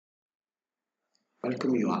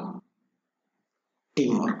Welcome you all.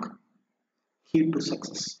 Teamwork, key to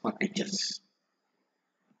success for teachers.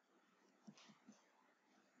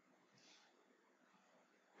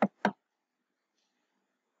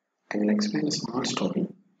 I will explain a small story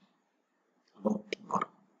about teamwork.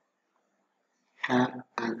 Hare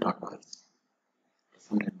and tortoise,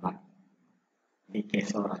 presented by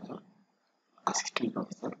D.Kesavaraja, Assistant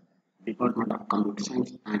Professor, Department of Computer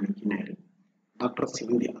Science and Engineering,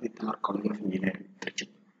 Dr.Sivanthi, Aditanar College of Engineering, Tiruchendur.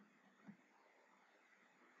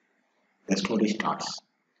 The story starts.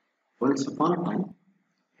 Once upon a time,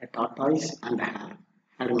 a tortoise and a hare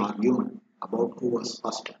had an argument about who was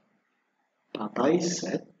faster. Tortoise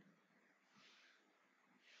said,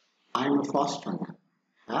 "I am a fast runner."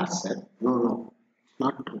 Hare said, "No, it's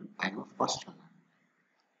not true. I am a fast runner."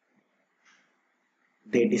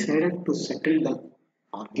 They decided to settle the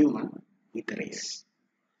argument with a race.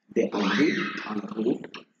 They agreed on a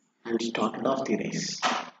route and started off the race.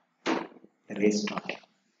 The race started.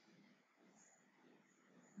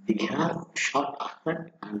 The hare shot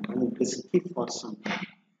ahead and ran briskly for some time.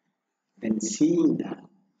 Then, seeing that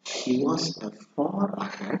he was far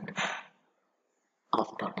ahead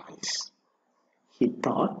of tortoise, he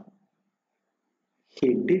thought he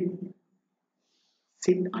did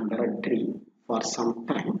sit under a tree for some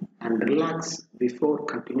time and relax before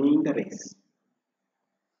continuing the race.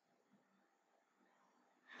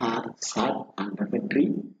 Hare sat under the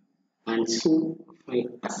tree and soon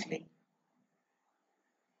fell asleep.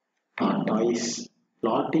 Tortoise,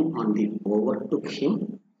 plodding on the overtook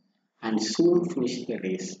him and soon finished the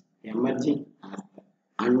race, emerging as the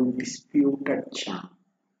undisputed champ.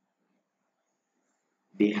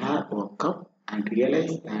 The hare woke up and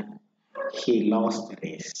realized that he lost the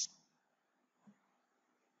race.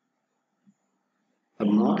 The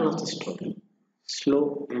moral of the story: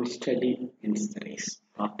 slow and steady wins the race.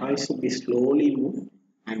 Tortoise will be slowly moved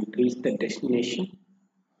and reach the destination.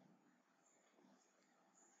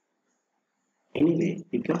 Anyway,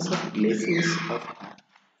 because of laziness of hare,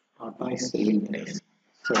 tortoise will win the race.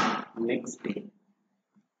 So next day,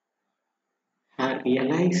 hare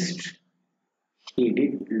realized he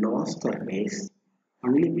did lost the race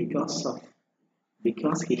only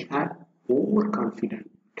because he had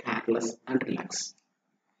overconfident, careless and relaxed.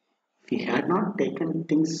 If he had not taken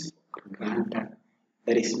things for granted,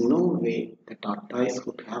 there is no way the tortoise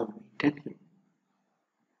would have beaten him.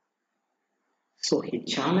 So he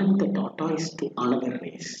challenged the tortoise to another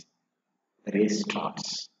race. The race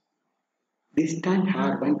starts. This time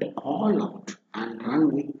hare went all out and ran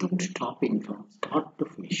without stopping from start to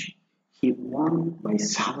finish. He won by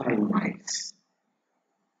several miles.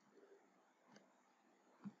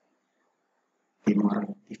 The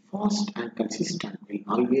moral: the fast and consistent will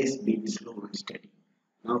always beat slow and steady.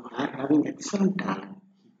 Now hare, having excellent talent,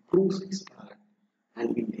 he proves his talent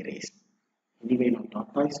and win the race. Anyway, now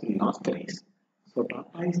tortoise will lose the race. So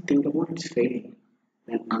tortoise think about its failure,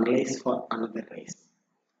 then analyze for another race.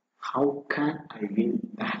 How can I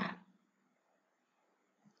win the hare?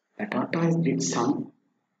 The tortoise did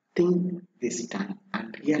something this time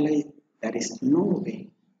and realized there is no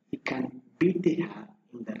way he can beat the hare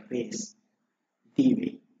in the race the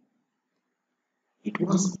way it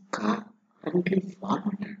was currently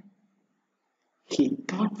formatted. He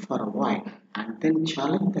thought for a while and then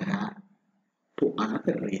challenged the hare to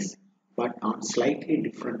another race, but on slightly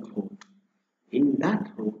different route. In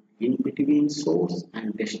that route, in between source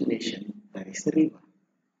and destination, there is a river.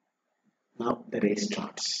 Now the race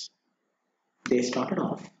starts. They started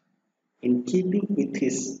off. In keeping with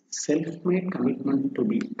his self-made commitment to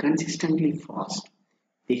be consistently fast,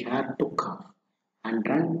 the hare took off and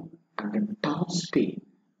ran at a top speed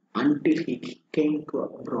until he came to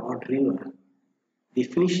a broad river. The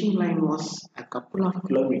finishing line was a couple of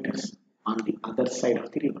kilometers on the other side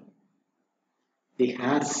of the river. The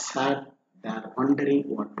hare sat there wondering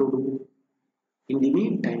what to do. In the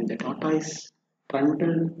meantime, the tortoise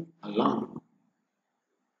trundled along,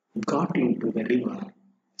 got into the river,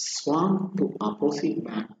 swam to opposite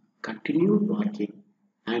bank, continued walking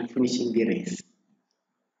and finishing the race.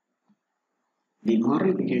 The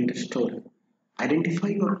moral behind the story: identify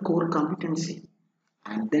your core competency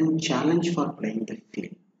and then challenge for playing the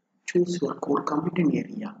field. Choose your core competent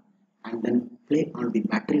area and then play on the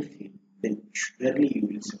battlefield. Then surely you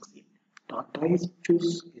will succeed. Tortoise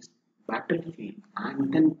choose his battlefield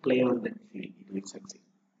and then play on that field. It will succeed.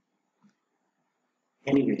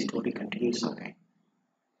 Anyway, story continues again.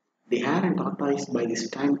 The hare and tortoise by this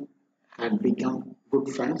time had become good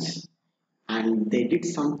friends and they did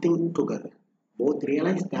something together. Both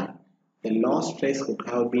realized that the lost race could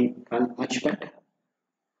have been run much better.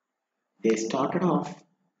 They started off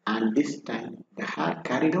and this time the hare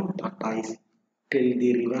carried out tortoise till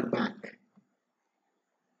the river bank.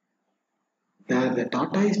 There the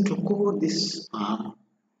tortoise took over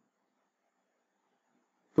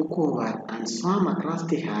and swam across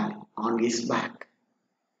the hare on his back.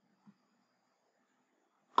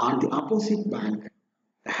 On the opposite bank,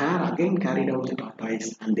 the hare again carried out the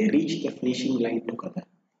tortoise and they reached the finishing line together.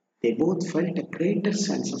 They both felt a greater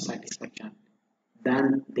sense of satisfaction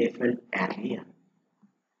than they felt earlier.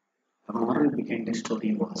 The moral behind the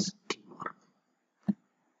story was teamwork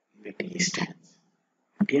in the distance.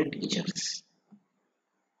 Dear teachers,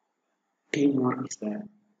 teamwork is the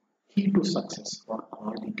key to success for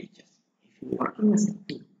all the teachers. If you work as a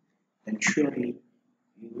team, then surely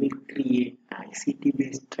you will create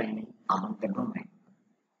ICT-based training among the domain.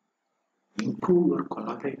 Improve your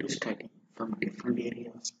collaborative study from different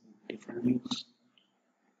areas, different views.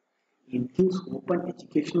 It gives open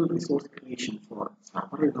educational resource creation for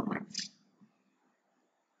several domains.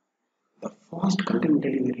 The fast content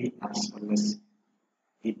delivery as well as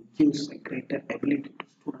it gives a greater ability to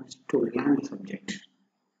students to learn the subject.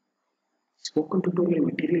 Spoken tutorial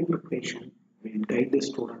material preparation will guide the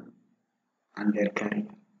student and their career.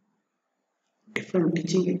 Different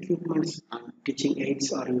teaching equipments and teaching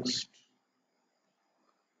aids are used.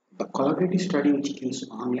 The collaborative study which gives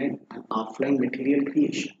online and offline material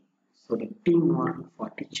creation. So the teamwork for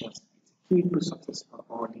teachers is key to success for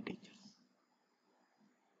all the teachers.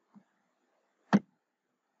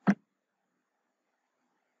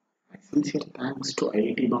 My sincere thanks to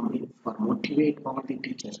IIT Bombay for motivating all the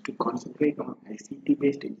teachers to concentrate on ICT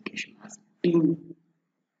based education as a team.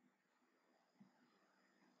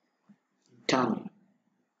 Tamil,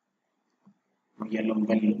 முயலும்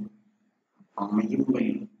வெல்லும் அமையும்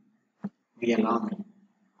வெல்லும் முயலாமை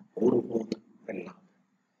ஒருபோதும் வெல்லாம்.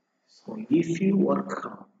 So if you work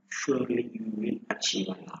hard, surely you will achieve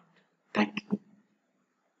a lot. Thank you.